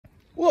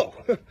Whoa,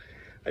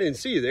 I didn't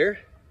see you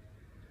there.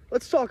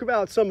 Let's talk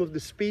about some of the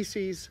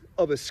species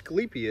of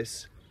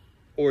Asclepias,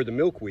 or the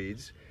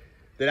milkweeds,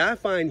 that I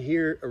find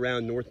here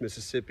around North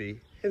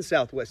Mississippi and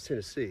Southwest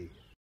Tennessee.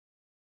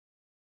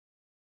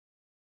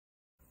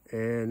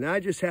 And I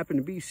just happen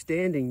to be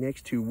standing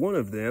next to one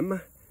of them,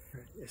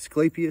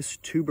 Asclepias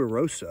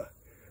tuberosa.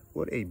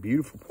 What a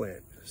beautiful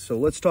plant. So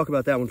let's talk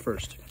about that one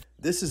first.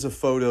 This is a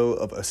photo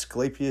of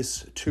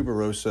Asclepias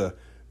tuberosa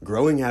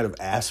growing out of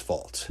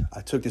asphalt. I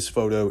took this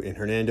photo in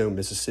Hernando,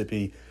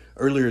 Mississippi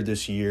earlier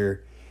this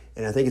year,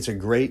 and I think it's a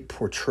great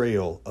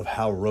portrayal of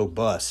how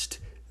robust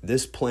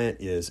this plant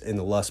is in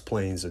the lush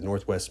plains of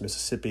Northwest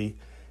Mississippi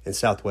and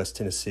Southwest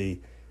Tennessee.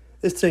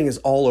 This thing is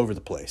all over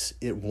the place.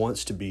 It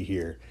wants to be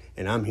here,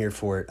 and I'm here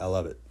for it. I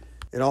love it.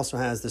 It also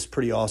has this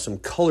pretty awesome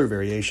color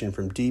variation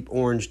from deep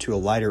orange to a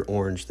lighter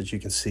orange that you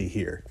can see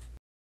here.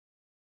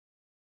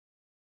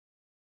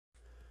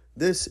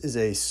 This is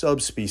a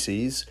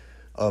subspecies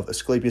of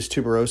Asclepias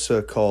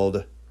tuberosa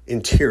called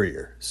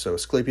interior. So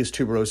Asclepias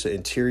tuberosa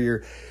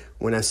interior.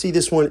 When I see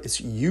this one,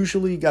 it's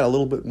usually got a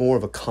little bit more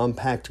of a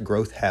compact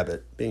growth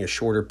habit, being a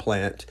shorter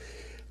plant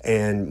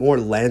and more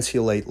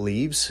lanceolate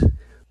leaves.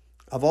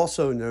 I've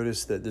also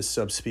noticed that this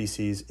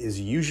subspecies is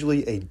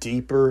usually a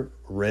deeper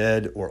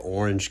red or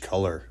orange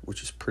color,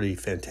 which is pretty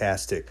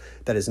fantastic.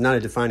 That is not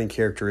a defining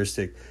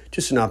characteristic,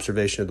 just an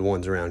observation of the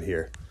ones around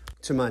here.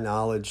 To my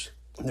knowledge,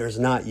 there's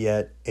not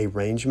yet a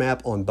range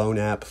map on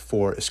BONAP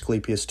for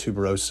Asclepias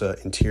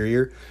tuberosa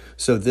interior.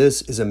 So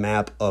this is a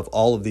map of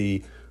all of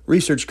the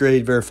research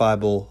grade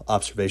verifiable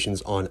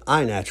observations on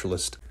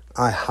iNaturalist.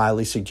 I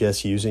highly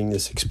suggest using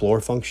this explore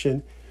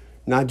function,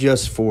 not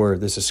just for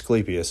this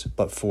Asclepias,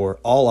 but for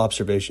all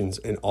observations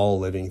and all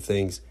living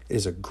things. It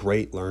is a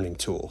great learning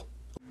tool.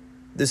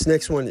 This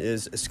next one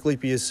is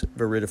Asclepias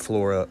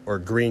viridiflora, or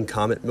green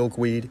comet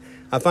milkweed.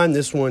 I find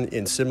this one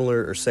in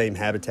similar or same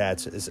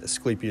habitats as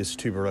Asclepias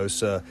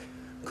tuberosa,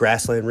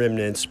 grassland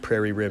remnants,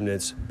 prairie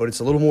remnants, but it's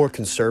a little more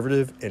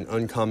conservative and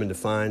uncommon to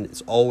find.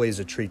 It's always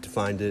a treat to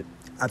find it.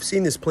 I've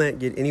seen this plant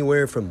get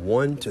anywhere from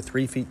 1 to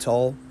 3 feet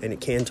tall, and it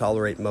can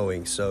tolerate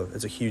mowing, so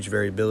it's a huge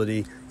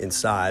variability in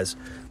size.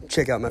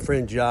 Check out my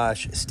friend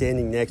Josh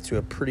standing next to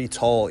a pretty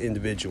tall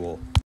individual.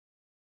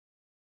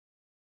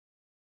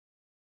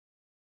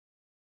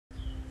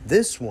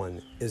 This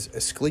one is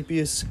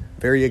Asclepias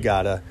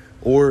variegata,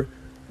 or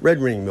red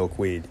ring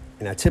milkweed,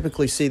 and I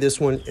typically see this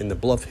one in the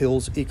Bluff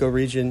Hills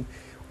ecoregion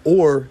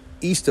or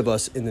east of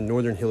us in the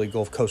northern hilly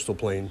Gulf coastal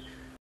plain.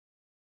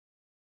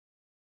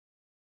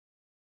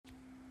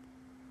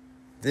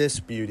 This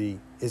beauty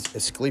is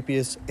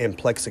Asclepias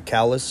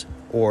amplexicaulis,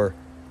 or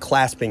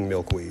clasping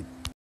milkweed.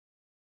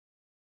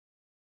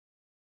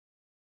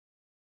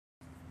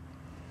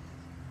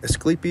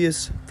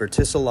 Asclepias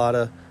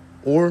verticillata,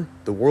 or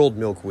the world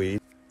milkweed.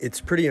 It's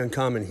pretty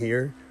uncommon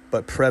here,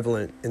 but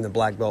prevalent in the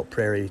Black Belt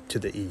Prairie to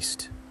the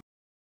east.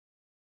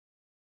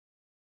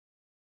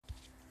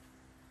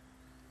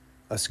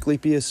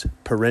 Asclepias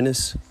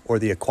perennis, or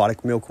the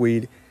aquatic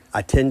milkweed.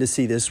 I tend to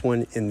see this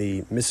one in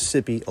the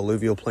Mississippi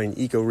alluvial plain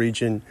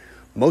ecoregion,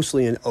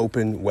 mostly in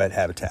open, wet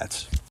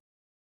habitats.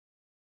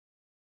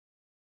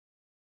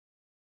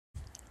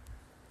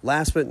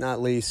 Last but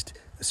not least,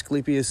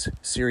 Asclepias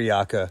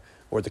syriaca,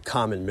 or the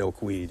common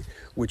milkweed,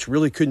 which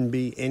really couldn't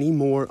be any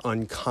more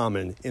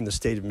uncommon in the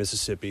state of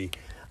Mississippi.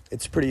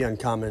 It's pretty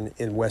uncommon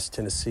in West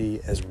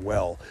Tennessee as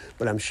well.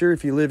 But I'm sure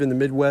if you live in the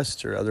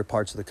Midwest or other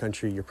parts of the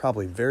country, you're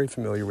probably very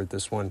familiar with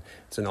this one.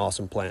 It's an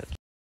awesome plant.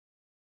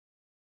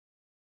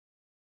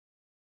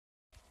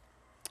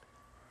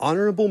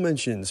 Honorable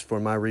mentions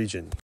for my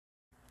region.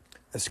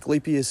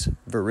 Asclepias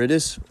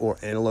viridis, or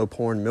antelope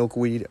horn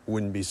milkweed.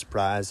 Wouldn't be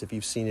surprised if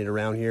you've seen it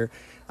around here.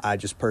 I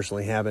just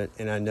personally haven't,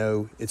 and I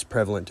know it's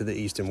prevalent to the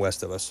east and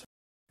west of us.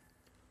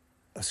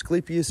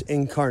 Asclepias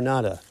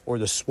incarnata, or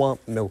the swamp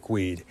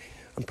milkweed.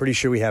 I'm pretty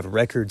sure we have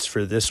records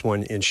for this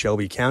one in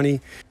Shelby County.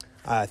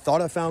 I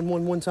thought I found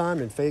one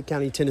time in Fayette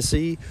County,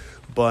 Tennessee,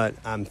 but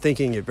I'm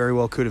thinking it very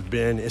well could have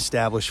been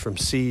established from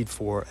seed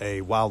for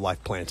a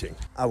wildlife planting.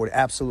 I would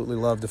absolutely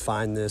love to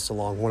find this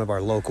along one of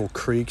our local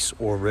creeks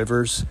or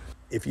rivers.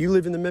 If you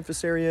live in the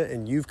Memphis area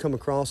and you've come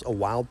across a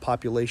wild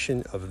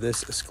population of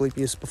this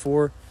Asclepias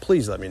before,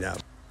 please let me know.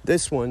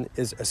 This one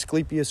is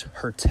Asclepias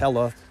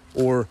hurtella,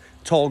 or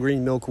tall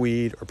green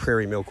milkweed or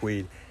prairie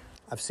milkweed.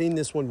 I've seen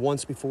this one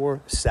once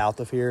before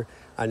south of here.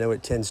 I know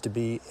it tends to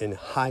be in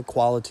high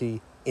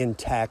quality,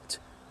 intact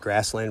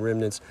grassland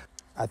remnants.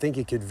 I think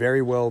it could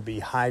very well be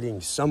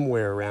hiding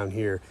somewhere around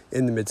here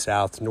in the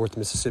Mid-South, North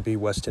Mississippi,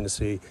 West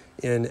Tennessee,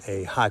 in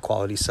a high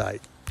quality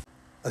site.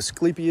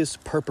 Asclepias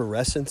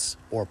purpurescens,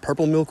 or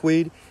purple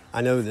milkweed. I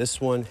know this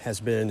one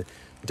has been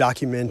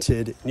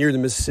documented near the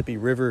Mississippi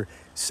River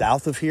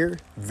south of here,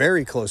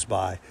 very close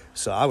by.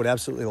 So I would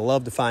absolutely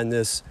love to find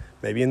this,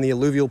 maybe in the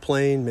alluvial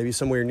plain, maybe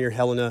somewhere near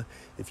Helena.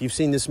 If you've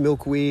seen this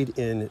milkweed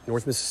in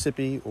North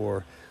Mississippi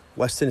or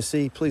West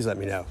Tennessee, please let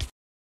me know.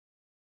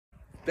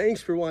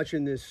 Thanks for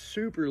watching this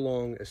super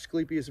long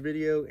Asclepias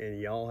video, and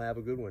y'all have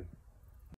a good one.